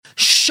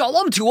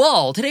Shalom to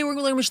all! Today we're going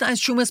to learn Mishnah's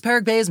Terumos,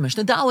 Perek Beis,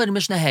 Mishnah Daled, and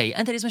Mishnah Hey.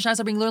 And today's Mishnahs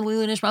are being learned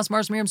Lili Nishmas,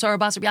 Mars, Miriam, Sarah,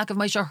 Basar, Yaakov,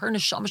 Maisha, Her,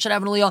 Nisham, Shadav,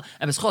 and Aliyah,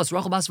 and Beschos,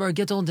 Rachel, Basvar,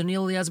 Gittel,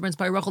 Daniel, Eliezer, and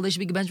Spy, Rachel, they should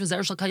be Benjamin,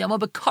 Zer, Shal, Kayama,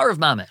 Bakar of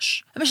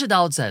Mamish. And Mishnah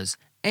Daled says,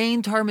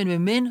 Ein Tarmin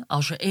Mimin,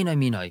 Al Sha'ein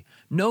Aminai.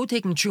 No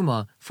taking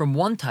Truma from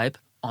one type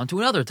onto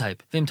another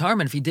type. Vim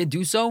Tarmin, if he did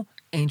do so,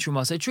 Ein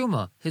Truma say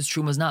Truma. His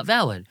Truma is not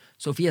valid.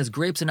 So if he has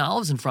grapes and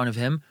olives in front of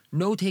him,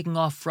 no taking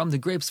off from the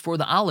grapes for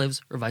the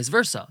olives, or vice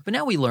versa. But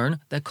now we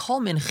learn that Kol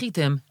Min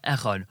Chitim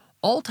Echad.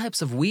 All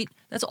types of wheat,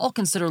 that's all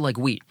considered like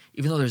wheat.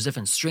 Even though there's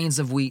different strains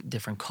of wheat,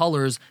 different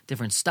colors,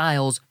 different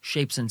styles,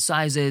 shapes and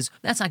sizes,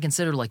 that's not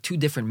considered like two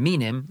different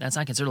minim, that's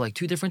not considered like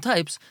two different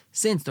types,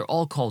 since they're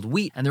all called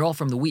wheat and they're all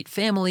from the wheat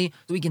family,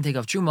 so we can take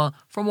off truma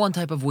from one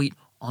type of wheat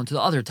onto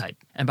the other type.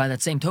 And by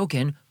that same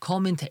token,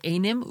 kol min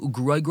te'enim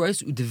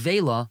u'groigros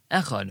u'devela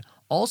echad.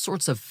 All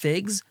sorts of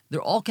figs,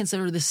 they're all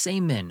considered the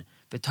same min.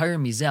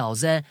 V'tayr mizel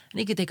zeh, and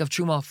he can take off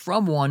truma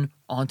from one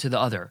onto the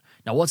other.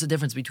 Now, what's the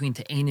difference between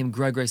te'enim,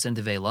 groigros, and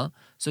devela?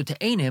 So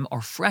te'enim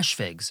are fresh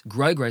figs,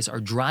 groigros are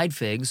dried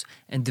figs,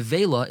 and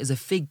devela is a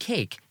fig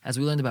cake. As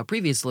we learned about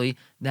previously,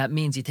 that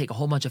means you take a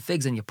whole bunch of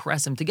figs and you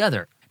press them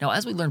together. Now,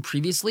 as we learned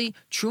previously,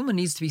 truma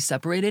needs to be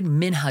separated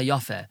min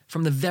hayafeh,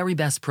 from the very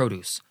best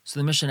produce. So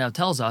the Mishnah now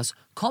tells us,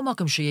 kol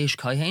makom sheyesh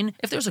kayin,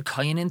 if there's a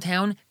kayin in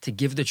town to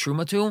give the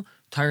truma to,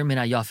 Tyre min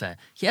hayafeh,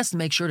 he has to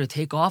make sure to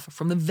take off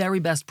from the very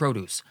best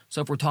produce.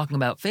 So if we're talking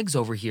about figs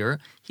over here,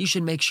 he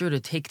should make sure to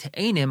take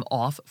te'enim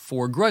off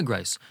for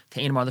groigros.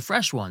 Te'enim are the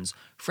fresh ones.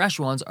 Fresh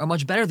ones are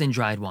much better than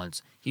dried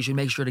ones. He should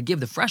make sure to give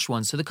the fresh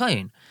ones to the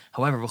kayin.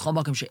 However, v'chol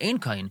makom she'ein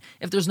kayin,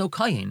 if there's no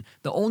kayin,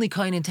 the only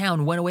kayin in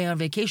town went away on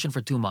vacation for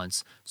 2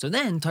 months. So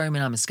then, Tyre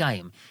min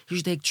hamiskayim, he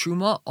should take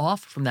truma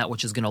off from that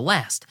which is going to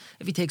last.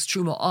 If he takes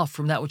truma off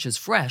from that which is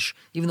fresh,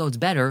 even though it's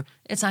better,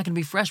 it's not going to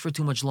be fresh for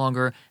too much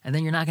longer, and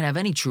then you're not going to have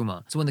any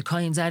truma. So when the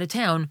kayin's out of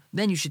town,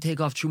 then you should take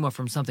off truma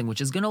from something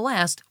which is going to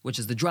last, which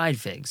is the dried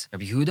figs.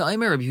 Rabbi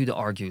Yehuda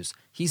argues.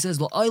 He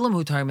says, L'olam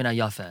hu tar min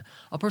hayafeh.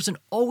 A person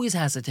always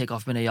has to take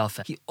off min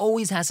hayafeh. He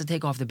always has to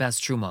take off the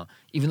best truma.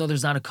 Even though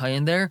there's not a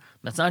kayin there,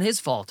 that's not his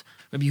fault.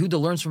 Rabbi Yehuda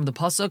learns from the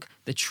pasuk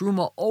that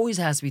truma always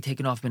has to be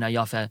taken off min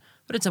hayafeh,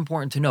 but it's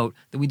important to note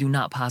that we do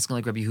not paskin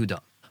like Rabbi Yehuda.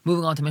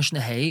 Moving on to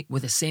Mishnah Hey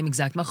with the same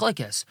exact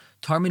machlekes.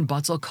 Tarmin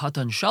batzal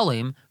katan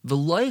shalim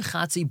v'loy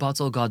chatzi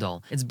batzal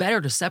gadol. It's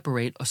better to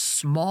separate a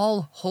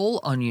small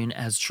whole onion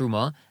as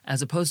truma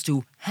as opposed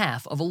to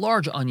half of a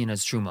large onion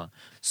as truma.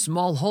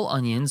 Small whole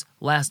onions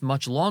last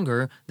much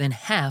longer than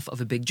half of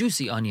a big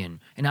juicy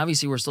onion. And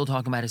obviously we're still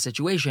talking about a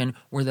situation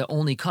where the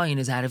only kayin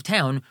is out of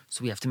town,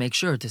 so we have to make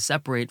sure to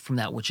separate from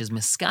that which is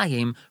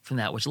miskayim from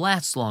that which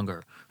lasts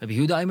longer. Rabbi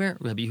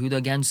Yehuda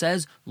again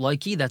says,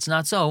 Loiki, that's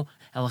not so.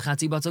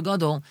 Elachatzi batzal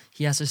gadol,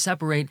 he has to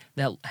separate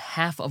that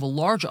half of a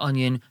large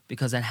onion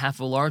because that half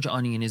of a large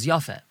onion is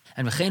yafeh.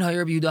 And Rabbi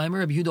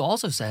Yehuda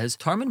also says,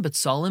 Tarmin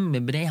betzalim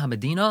min b'nei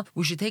hamadina,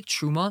 we should take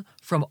truma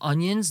from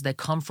onions that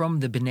come from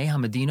the b'nei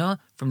hamadina,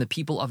 from the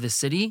people of the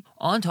city,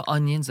 onto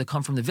onions that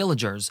come from the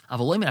villagers.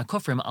 Avoloi min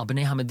hakofrim al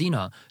b'nei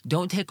hamadina.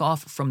 Don't take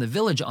off from the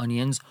village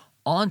onions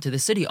onto the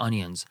city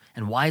onions.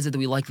 And why is it that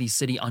we like these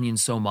city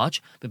onions so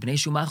much?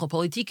 Because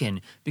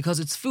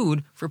it's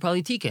food for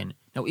politikin.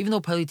 Now, even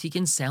though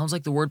politikin sounds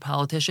like the word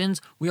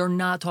politicians, we are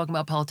not talking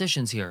about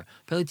politicians here.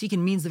 Politikin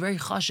means the very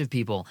chashiv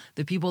people,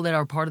 the people that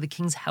are part of the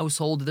king's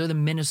household. They're the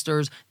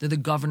ministers, they're the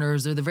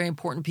governors, they're the very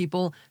important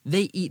people.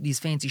 They eat these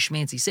fancy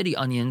schmancy city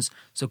onions.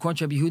 So according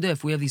to Rabbi Yehuda,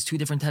 if we have these two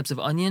different types of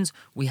onions,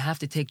 we have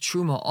to take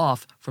truma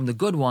off from the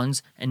good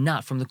ones and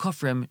not from the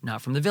kufrim,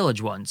 not from the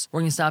village ones. We're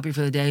going to stop here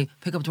for the day.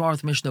 Pick up tomorrow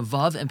with Mishnah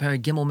Vav and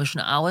Perek Gimel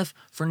Mishnah Aleph.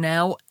 For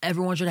now,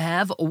 everyone should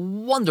have a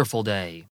wonderful day.